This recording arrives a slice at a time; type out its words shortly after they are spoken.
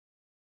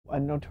A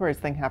notorious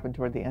thing happened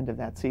toward the end of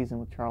that season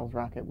with Charles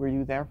Rocket. Were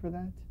you there for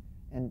that?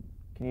 And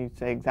can you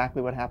say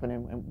exactly what happened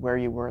and where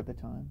you were at the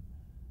time?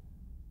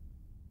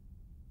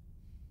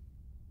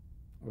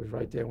 I was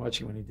right there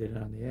watching when he did it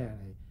on the air,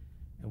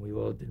 and we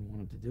all didn't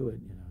want him to do it.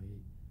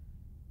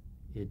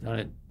 He had done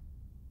it.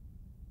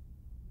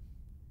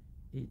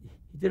 He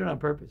did it on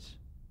purpose.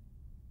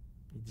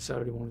 He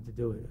decided he wanted to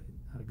do it.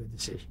 Not a good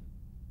decision.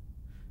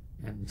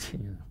 And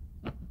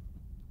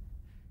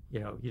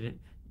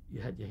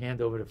you had your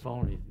hand over the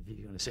phone if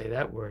you're going to say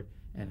that word,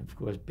 and of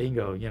course,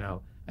 bingo.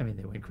 I mean,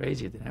 they went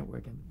crazy at the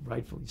network, and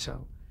rightfully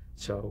so.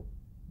 So,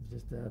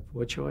 just a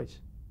poor choice.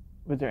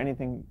 Was there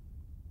anything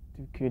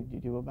could you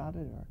do about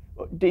it,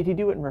 or did he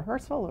do it in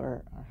rehearsal,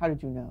 or how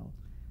did you know?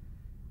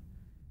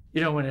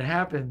 When it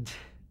happened,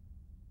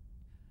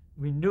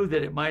 we knew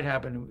that it might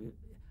happen.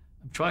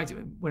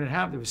 When it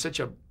happened, it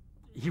was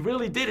he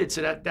really did it,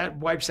 so that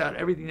wipes out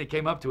everything that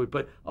came up to it.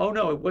 But, oh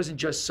no, it wasn't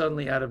just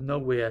suddenly out of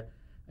nowhere.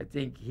 I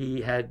think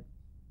he had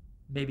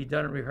maybe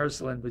done a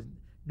rehearsal and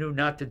knew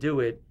not to do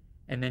it,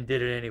 and then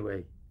did it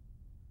anyway.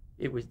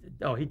 He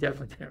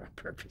definitely did it on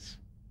purpose.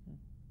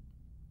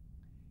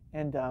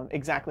 And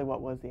exactly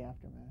what was the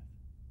aftermath?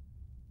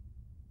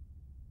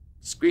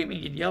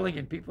 Screaming and yelling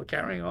and people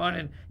carrying on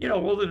and,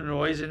 all the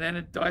noise, and then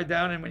it died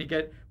down, and when you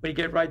get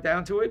right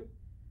down to it,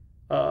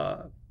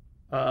 I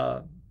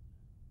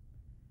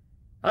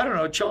don't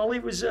know, Charlie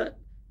was,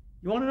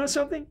 you want to know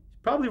something?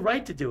 Probably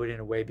right to do it in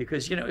a way,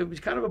 because, it was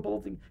kind of a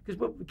bold thing,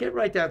 because get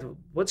right down to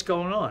what's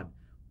going on.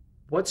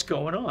 What's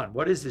going on?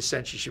 What is this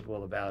censorship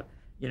all about?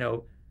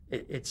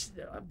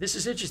 This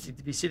is interesting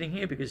to be sitting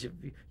here, because if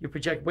you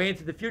project way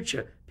into the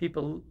future,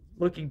 people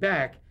looking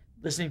back,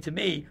 listening to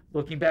me,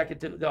 looking back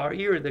at our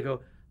era, they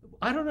go,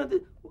 I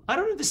don't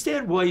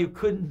understand why you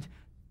couldn't.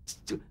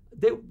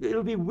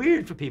 It'll be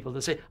weird for people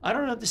to say, I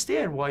don't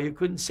understand why you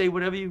couldn't say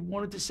whatever you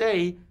wanted to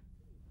say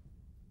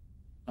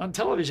on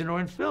television or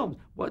in films.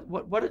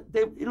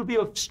 It'll be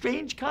a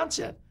strange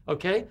concept,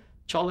 okay?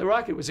 Charlie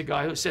Rocket was a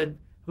guy who said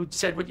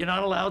what you're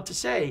not allowed to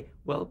say.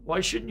 Well,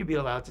 why shouldn't you be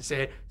allowed to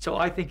say it? So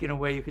I think in a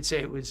way you could say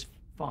it was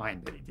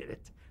fine that he did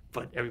it,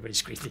 but everybody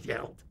screamed and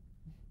yelled.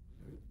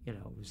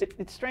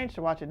 It's strange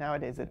to watch it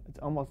nowadays. It's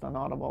almost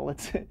inaudible.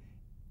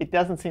 It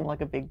doesn't seem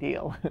like a big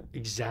deal.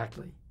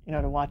 Exactly.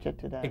 To watch it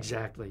today.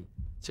 Exactly.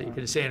 So you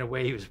can say in a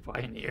way he was a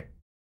pioneer.